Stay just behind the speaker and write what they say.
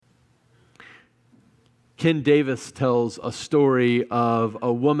Ken Davis tells a story of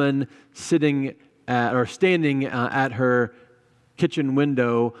a woman standing at her kitchen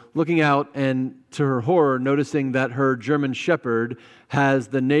window, looking out, and to her horror, noticing that her German Shepherd has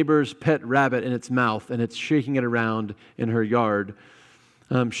the neighbor's pet rabbit in its mouth, and it's shaking it around in her yard.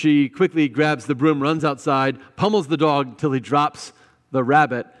 She quickly grabs the broom, runs outside, pummels the dog till he drops the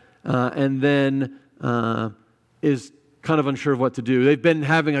rabbit, and then is kind of unsure of what to do. They've been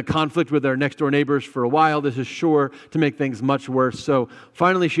having a conflict with their next-door neighbors for a while. This is sure to make things much worse. So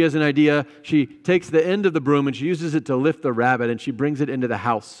finally she has an idea. She takes the end of the broom and she uses it to lift the rabbit, and she brings it into the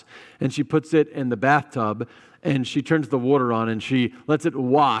house. And she puts it in the bathtub, and she turns the water on, and she lets it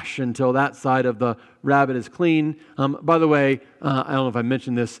wash until that side of the rabbit is clean. By the way, I don't know if I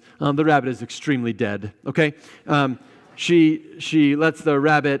mentioned this, the rabbit is extremely dead, okay? She lets the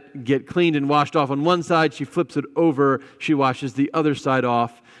rabbit get cleaned and washed off on one side. She flips it over. She washes the other side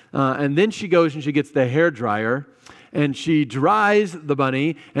off. And then she goes and she gets the hairdryer, and she dries the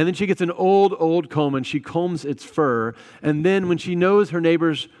bunny. And then she gets an old comb, and she combs its fur. And then when she knows her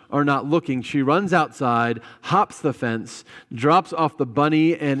neighbors are not looking, she runs outside, hops the fence, drops off the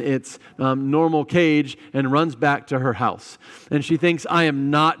bunny in its normal cage, and runs back to her house. And she thinks, I am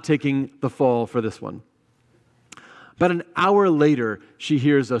not taking the fall for this one. About an hour later, she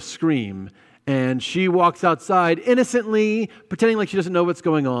hears a scream, and she walks outside innocently, pretending like she doesn't know what's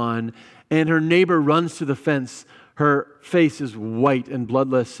going on, and her neighbor runs to the fence. Her face is white and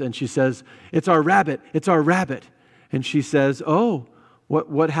bloodless, and she says, it's our rabbit, it's our rabbit. And she says, oh,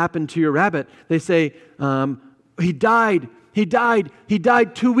 what happened to your rabbit? They say, he died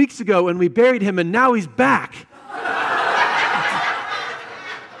 2 weeks ago, and we buried him, and now he's back.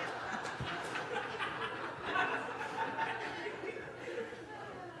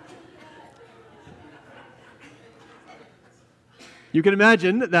 You can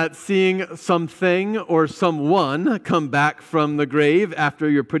imagine that seeing something or someone come back from the grave after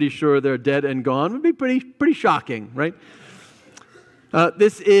you're pretty sure they're dead and gone would be pretty shocking, right?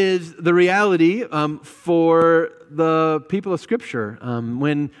 This is the reality for the people of Scripture.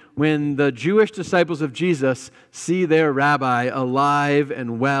 When the Jewish disciples of Jesus see their rabbi alive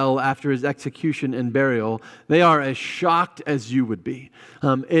and well after his execution and burial, they are as shocked as you would be.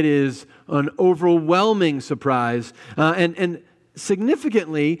 It is an overwhelming surprise, and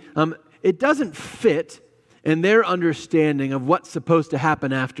significantly, it doesn't fit in their understanding of what's supposed to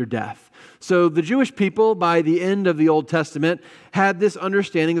happen after death. So the Jewish people, by the end of the Old Testament, had this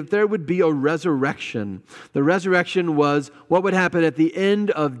understanding that there would be a resurrection. The resurrection was what would happen at the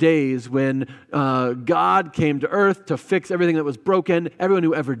end of days when God came to earth to fix everything that was broken. Everyone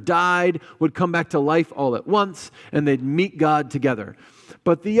who ever died would come back to life all at once, and they'd meet God together.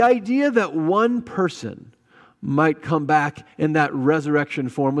 But the idea that one person might come back in that resurrection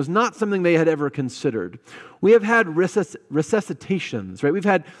form was not something they had ever considered. We have had resuscitations, right? We've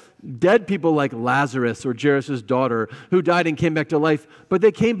had dead people like Lazarus or Jairus' daughter who died and came back to life, but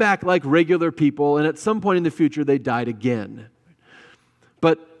they came back like regular people, and at some point in the future they died again.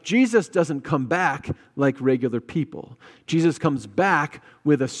 But Jesus doesn't come back like regular people. Jesus comes back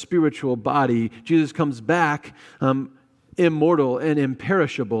with a spiritual body. Jesus comes back immortal and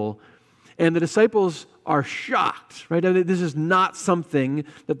imperishable. And the disciples are shocked, right? This is not something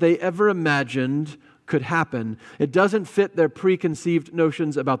that they ever imagined could happen. It doesn't fit their preconceived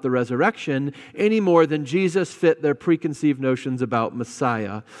notions about the resurrection any more than Jesus fit their preconceived notions about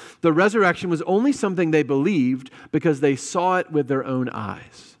Messiah. The resurrection was only something they believed because they saw it with their own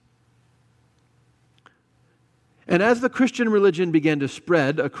eyes. And as the Christian religion began to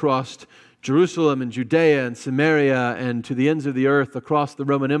spread across Jerusalem and Judea and Samaria and to the ends of the earth, across the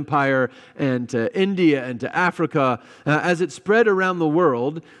Roman Empire and to India and to Africa, as it spread around the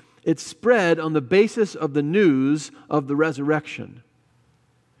world, it spread on the basis of the news of the resurrection.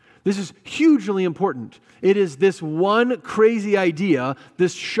 This is hugely important. It is this one crazy idea,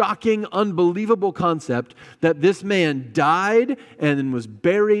 this shocking, unbelievable concept that this man died and then was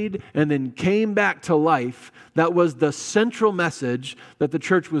buried and then came back to life. That was the central message that the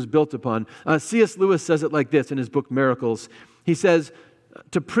church was built upon. C.S. Lewis says it like this in his book Miracles. He says,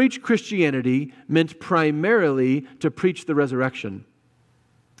 to preach Christianity meant primarily to preach the resurrection.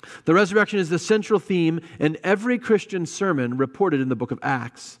 The resurrection is the central theme in every Christian sermon reported in the book of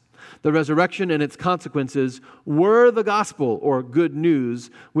Acts. The resurrection and its consequences were the gospel, or good news,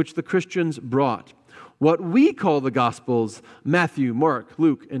 which the Christians brought. What we call the Gospels, Matthew, Mark,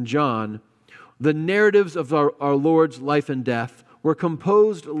 Luke, and John, the narratives of our Lord's life and death, were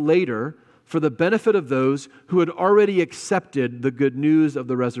composed later for the benefit of those who had already accepted the good news of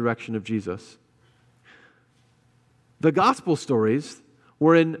the resurrection of Jesus. The gospel stories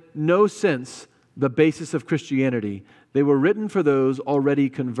were in no sense the basis of Christianity. They were written for those already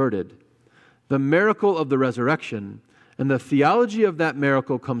converted. The miracle of the resurrection and the theology of that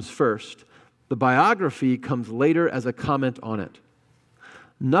miracle comes first. The biography comes later as a comment on it.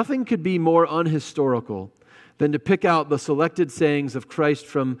 Nothing could be more unhistorical than to pick out the selected sayings of Christ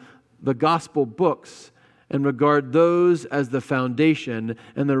from the gospel books and regard those as the foundation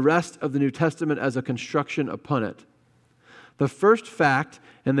and the rest of the New Testament as a construction upon it. The first fact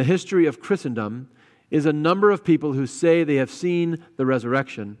in the history of Christendom is a number of people who say they have seen the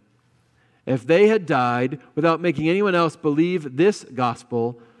resurrection. If they had died without making anyone else believe this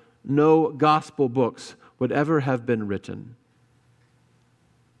gospel, no gospel books would ever have been written.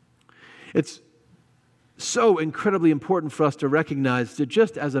 It's so incredibly important for us to recognize that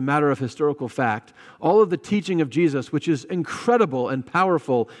just as a matter of historical fact, all of the teaching of Jesus, which is incredible and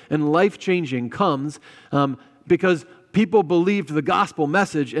powerful and life-changing, comes because people believed the gospel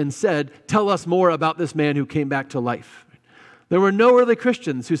message and said, tell us more about this man who came back to life. There were no early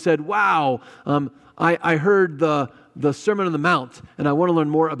Christians who said, wow, I heard the Sermon on the Mount and I want to learn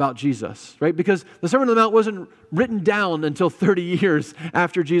more about Jesus, right? Because the Sermon on the Mount wasn't written down until 30 years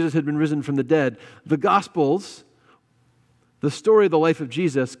after Jesus had been risen from the dead. The Gospels, the story of the life of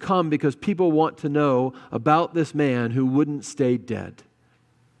Jesus, come because people want to know about this man who wouldn't stay dead.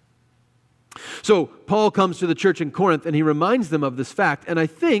 So Paul comes to the church in Corinth and he reminds them of this fact. And I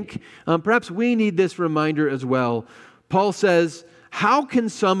think perhaps we need this reminder as well. Paul says, how can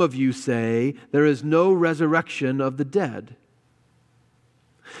some of you say there is no resurrection of the dead?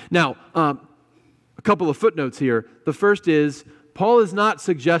 Now, a couple of footnotes here. The first is, Paul is not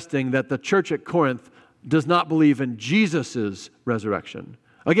suggesting that the church at Corinth does not believe in Jesus' resurrection.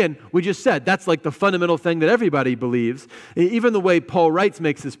 Again, we just said that's like the fundamental thing that everybody believes. Even the way Paul writes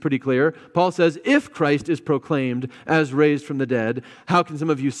makes this pretty clear. Paul says, if Christ is proclaimed as raised from the dead, how can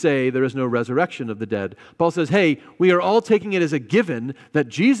some of you say there is no resurrection of the dead? Paul says, hey, we are all taking it as a given that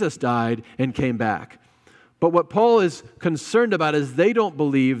Jesus died and came back. But what Paul is concerned about is they don't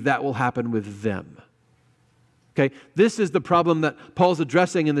believe that will happen with them. Okay, this is the problem that Paul's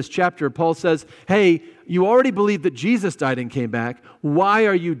addressing in this chapter. Paul says, hey, you already believe that Jesus died and came back. Why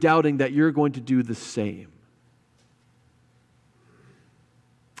are you doubting that you're going to do the same?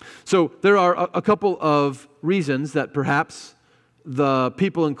 So there are a couple of reasons that perhaps the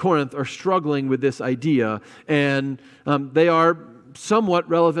people in Corinth are struggling with this idea, and they are somewhat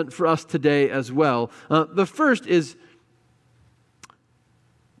relevant for us today as well. The first is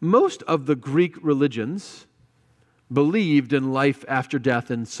most of the Greek religions believed in life after death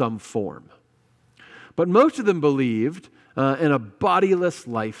in some form. But most of them believed in a bodiless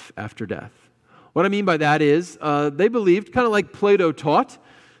life after death. What I mean by that is they believed, kind of like Plato taught,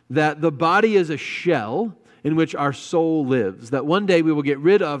 that the body is a shell in which our soul lives, that one day we will get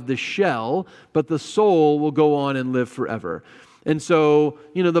rid of the shell, but the soul will go on and live forever. And so,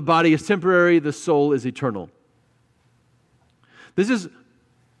 the body is temporary, the soul is eternal. This is,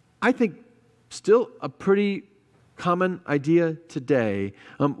 I think, still a pretty common idea today.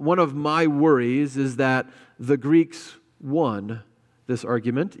 One of my worries is that the Greeks won this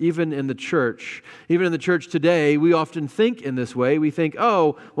argument, even in the church. Even in the church today, we often think in this way. We think,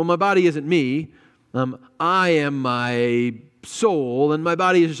 oh, well, my body isn't me. I am my soul, and my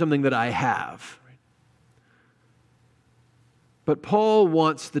body is just something that I have. But Paul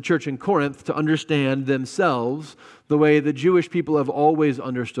wants the church in Corinth to understand themselves the way the Jewish people have always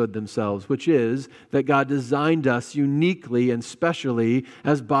understood themselves, which is that God designed us uniquely and specially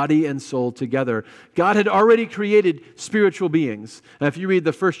as body and soul together. God had already created spiritual beings. And if you read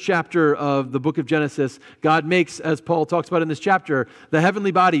the first chapter of the book of Genesis, God makes, as Paul talks about in this chapter, the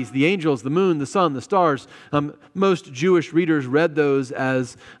heavenly bodies, the angels, the moon, the sun, the stars. Most Jewish readers read those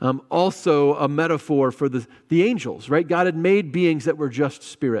as also a metaphor for the angels, right? God had made beings that were just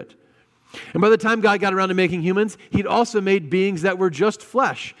spirit. And by the time God got around to making humans, He'd also made beings that were just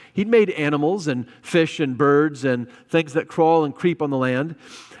flesh. He'd made animals and fish and birds and things that crawl and creep on the land.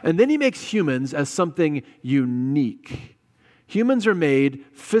 And then He makes humans as something unique. Humans are made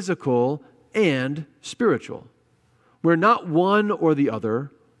physical and spiritual. We're not one or the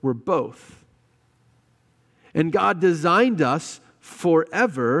other, we're both. And God designed us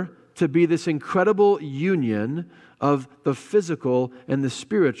forever to be this incredible union of the physical and the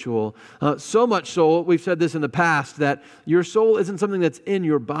spiritual. So much so, we've said this in the past, that your soul isn't something that's in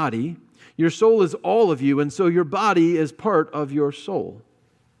your body. Your soul is all of you, and so your body is part of your soul.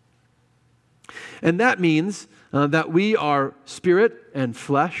 And that means that we are spirit and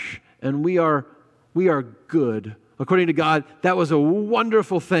flesh, and we are good. According to God, that was a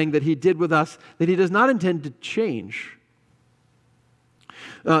wonderful thing that He did with us that He does not intend to change.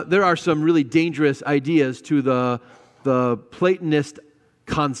 There are some really dangerous ideas to the Platonist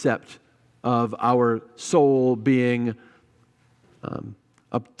concept of our soul being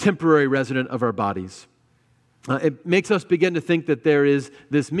a temporary resident of our bodies. It makes us begin to think that there is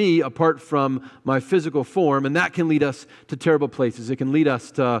this me apart from my physical form, and that can lead us to terrible places. It can lead us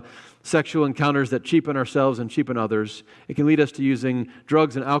to sexual encounters that cheapen ourselves and cheapen others. It can lead us to using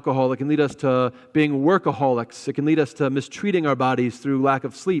drugs and alcohol. It can lead us to being workaholics. It can lead us to mistreating our bodies through lack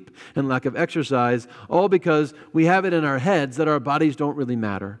of sleep and lack of exercise, all because we have it in our heads that our bodies don't really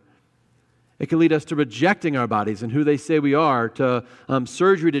matter. It can lead us to rejecting our bodies and who they say we are, to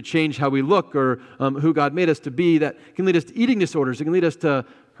surgery to change how we look or who God made us to be. That can lead us to eating disorders. It can lead us to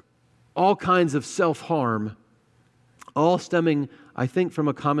all kinds of self-harm, all stemming, I think, from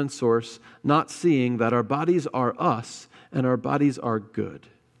a common source, not seeing that our bodies are us and our bodies are good.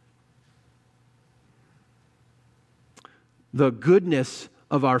 The goodness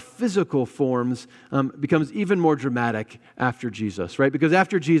of our physical forms becomes even more dramatic after Jesus, right? Because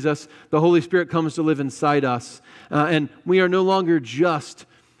after Jesus, the Holy Spirit comes to live inside us, and we are no longer just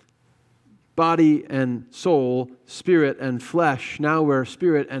body and soul, spirit and flesh. Now we're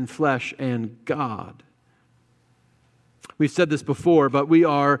spirit and flesh and God. We've said this before, but we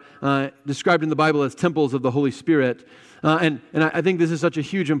are described in the Bible as temples of the Holy Spirit. And I think this is such a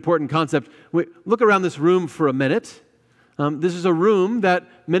huge, important concept. Look around this room for a minute. This is a room that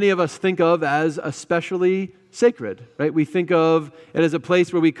many of us think of as especially sacred, right? We think of it as a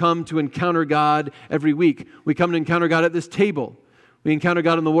place where we come to encounter God every week. We come to encounter God at this table. We encounter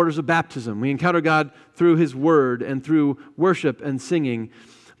God in the waters of baptism. We encounter God through His Word and through worship and singing.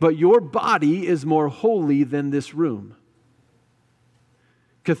 But your body is more holy than this room.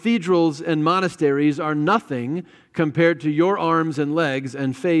 Cathedrals and monasteries are nothing compared to your arms and legs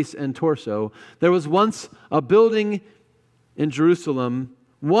and face and torso. There was once a building in Jerusalem,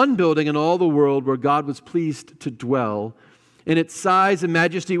 one building in all the world where God was pleased to dwell. In its size and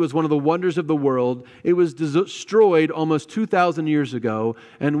majesty, it was one of the wonders of the world. It was destroyed almost 2,000 years ago,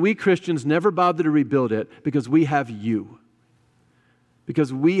 and we Christians never bothered to rebuild it because we have you.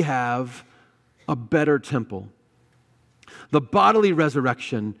 Because we have a better temple. The bodily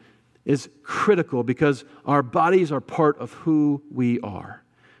resurrection is critical because our bodies are part of who we are.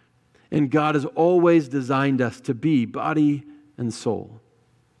 And God has always designed us to be body and soul.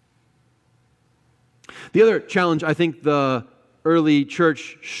 The other challenge I think the early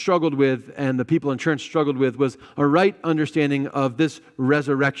church struggled with and the people in church struggled with was a right understanding of this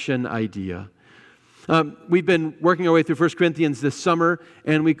resurrection idea. We've been working our way through 1 Corinthians this summer,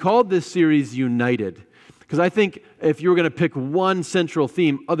 and we called this series United. Because I think if you were going to pick one central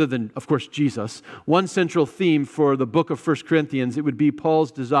theme, other than, of course, Jesus, one central theme for the book of 1 Corinthians, it would be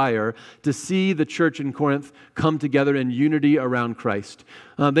Paul's desire to see the church in Corinth come together in unity around Christ.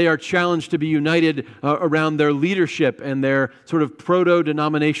 They are challenged to be united around their leadership and their sort of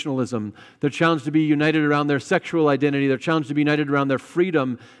proto-denominationalism. They're challenged to be united around their sexual identity. They're challenged to be united around their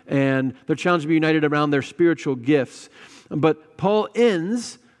freedom. And they're challenged to be united around their spiritual gifts. But Paul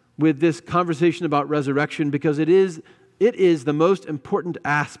ends with this conversation about resurrection because it is the most important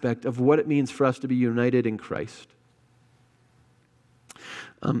aspect of what it means for us to be united in Christ.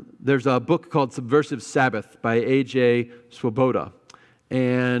 There's a book called Subversive Sabbath by A.J. Swoboda,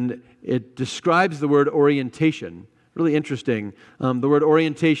 and it describes the word orientation. Really interesting. The word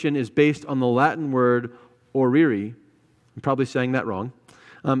orientation is based on the Latin word oriri, I'm probably saying that wrong,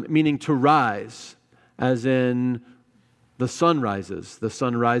 meaning to rise, as in the sun rises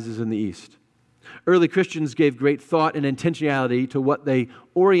in the east. Early Christians gave great thought and intentionality to what they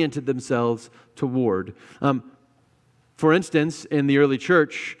oriented themselves toward. For instance, in the early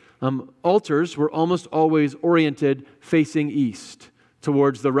church, altars were almost always oriented facing east,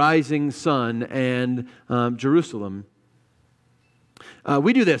 towards the rising sun and Jerusalem.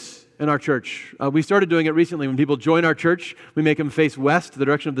 We do this in our church. We started doing it recently. When people join our church, we make them face west, the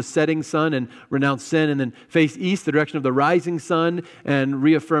direction of the setting sun, and renounce sin, and then face east, the direction of the rising sun, and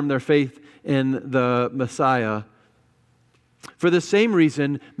reaffirm their faith in the Messiah. For the same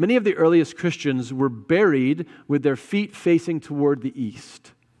reason, many of the earliest Christians were buried with their feet facing toward the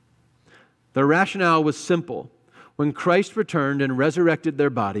east. The rationale was simple. When Christ returned and resurrected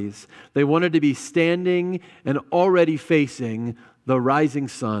their bodies, they wanted to be standing and already facing the rising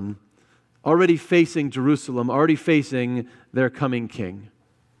sun, already facing Jerusalem, already facing their coming King.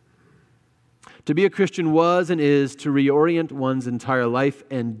 To be a Christian was and is to reorient one's entire life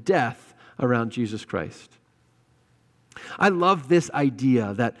and death around Jesus Christ. I love this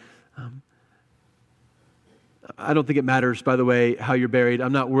idea that I don't think it matters, by the way, how you're buried.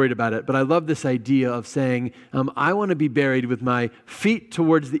 I'm not worried about it. But I love this idea of saying, I want to be buried with my feet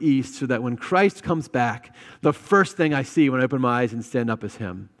towards the east so that when Christ comes back, the first thing I see when I open my eyes and stand up is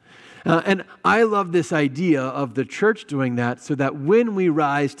him. And I love this idea of the church doing that so that when we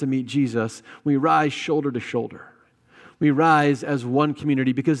rise to meet Jesus, we rise shoulder to shoulder. We rise as one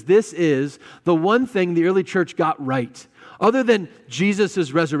community because this is the one thing the early church got right. Other than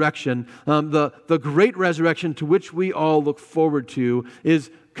Jesus' resurrection, the great resurrection to which we all look forward to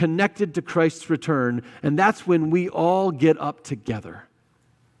is connected to Christ's return, and that's when we all get up together.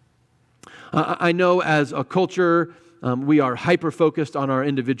 I know as a culture, we are hyper-focused on our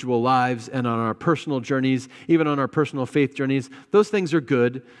individual lives and on our personal journeys, even on our personal faith journeys. Those things are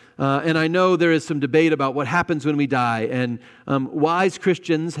good. And I know there is some debate about what happens when we die. And wise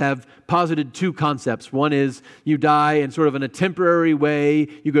Christians have posited two concepts. One is you die and sort of in a temporary way,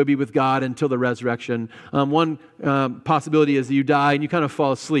 you go be with God until the resurrection. One possibility is that you die and you kind of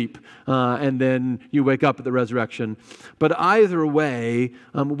fall asleep and then you wake up at the resurrection. But either way,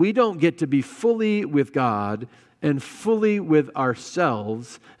 we don't get to be fully with God and fully with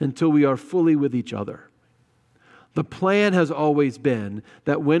ourselves until we are fully with each other. The plan has always been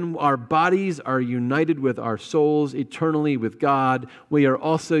that when our bodies are united with our souls eternally with God, we are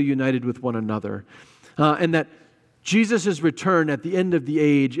also united with one another. And that Jesus' return at the end of the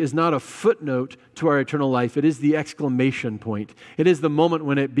age is not a footnote to our eternal life. It is the exclamation point. It is the moment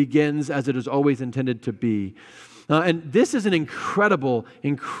when it begins as it is always intended to be. And this is an incredible,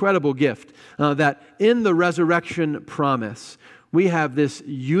 incredible gift that in the resurrection promise, we have this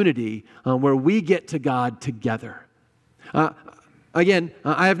unity where we get to God together. Again,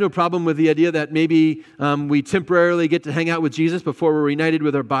 I have no problem with the idea that maybe we temporarily get to hang out with Jesus before we're united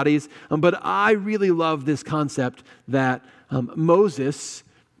with our bodies. But I really love this concept that Moses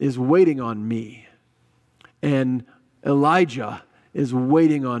is waiting on me and Elijah is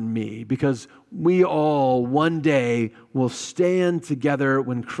waiting on me because we all one day will stand together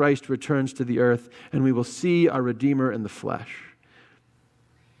when Christ returns to the earth and we will see our Redeemer in the flesh.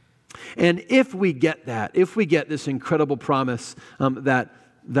 And if we get that, if we get this incredible promise that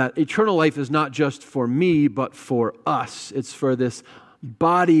eternal life is not just for me, but for us, it's for this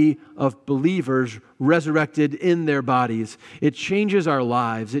body of believers resurrected in their bodies. It changes our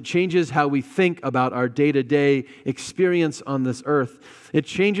lives. It changes how we think about our day-to-day experience on this earth. It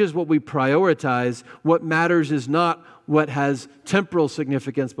changes what we prioritize. What matters is not what has temporal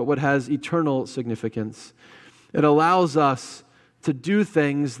significance, but what has eternal significance. It allows us to do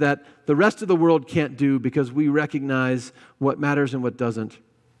things that the rest of the world can't do because we recognize what matters and what doesn't.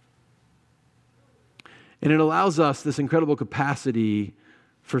 And it allows us this incredible capacity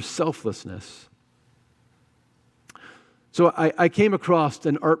for selflessness. So I came across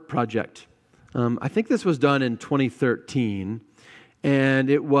an art project. I think this was done in 2013, and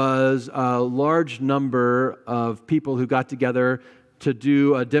it was a large number of people who got together to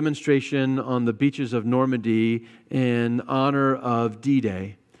do a demonstration on the beaches of Normandy in honor of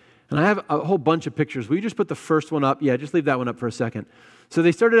D-Day. And I have a whole bunch of pictures. Will you just put the first one up? Yeah, just leave that one up for a second. So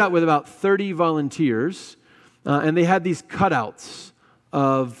they started out with about 30 volunteers, and they had these cutouts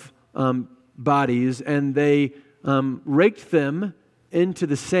of bodies, and they raked them into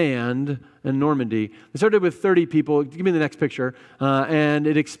the sand in Normandy. They started with 30 people. Give me the next picture. And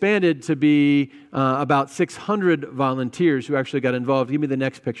it expanded to be about 600 volunteers who actually got involved. Give me the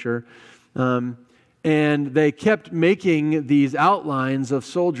next picture. And they kept making these outlines of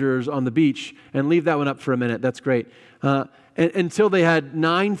soldiers on the beach. And leave that one up for a minute. That's great. Until they had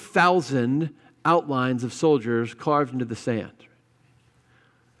 9,000 outlines of soldiers carved into the sand.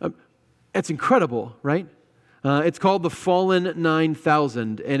 It's incredible, right? It's called the Fallen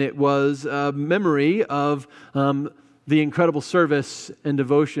 9,000, and it was a memory of the incredible service and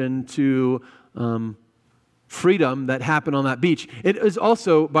devotion to freedom that happened on that beach. It is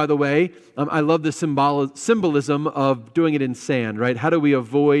also, by the way, I love the symbolism of doing it in sand, right? How do we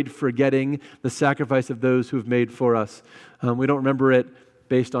avoid forgetting the sacrifice of those who have made for us? We don't remember it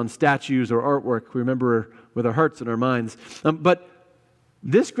based on statues or artwork. We remember with our hearts and our minds. But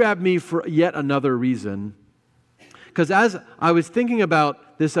this grabbed me for yet another reason. Because as I was thinking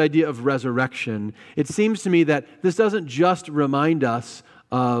about this idea of resurrection, it seems to me that this doesn't just remind us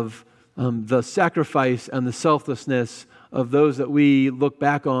of the sacrifice and the selflessness of those that we look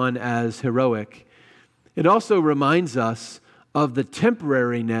back on as heroic. It also reminds us of the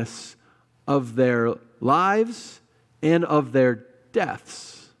temporariness of their lives and of their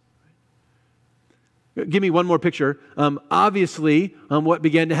deaths. Give me one more picture. Obviously, what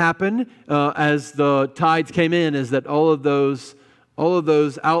began to happen as the tides came in is that all of all of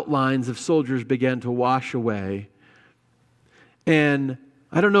those outlines of soldiers began to wash away. And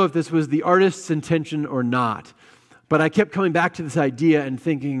I don't know if this was the artist's intention or not, but I kept coming back to this idea and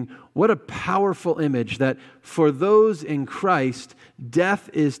thinking, what a powerful image that for those in Christ,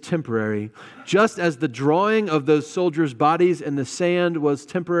 death is temporary. Just as the drawing of those soldiers' bodies in the sand was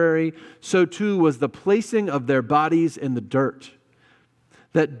temporary, so too was the placing of their bodies in the dirt.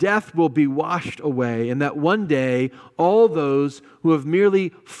 That death will be washed away, and that one day all those who have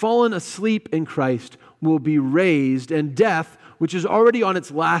merely fallen asleep in Christ will be raised, and death, which is already on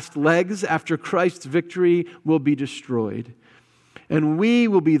its last legs after Christ's victory, will be destroyed. And we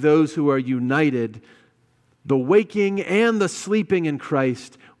will be those who are united, the waking and the sleeping in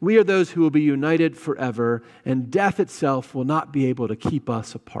Christ. We are those who will be united forever, and death itself will not be able to keep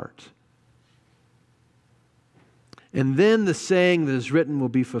us apart. And then the saying that is written will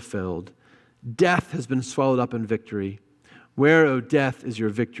be fulfilled. Death has been swallowed up in victory. Where, O death, is your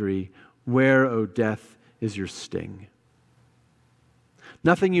victory? Where, O death, is your sting?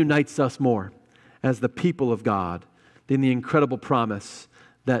 Nothing unites us more as the people of God than the incredible promise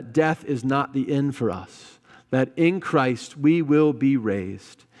that death is not the end for us, that in Christ we will be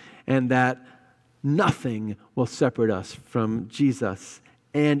raised, and that nothing will separate us from Jesus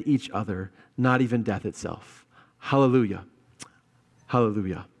and each other, not even death itself. Hallelujah.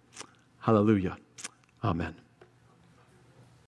 Hallelujah. Hallelujah. Amen.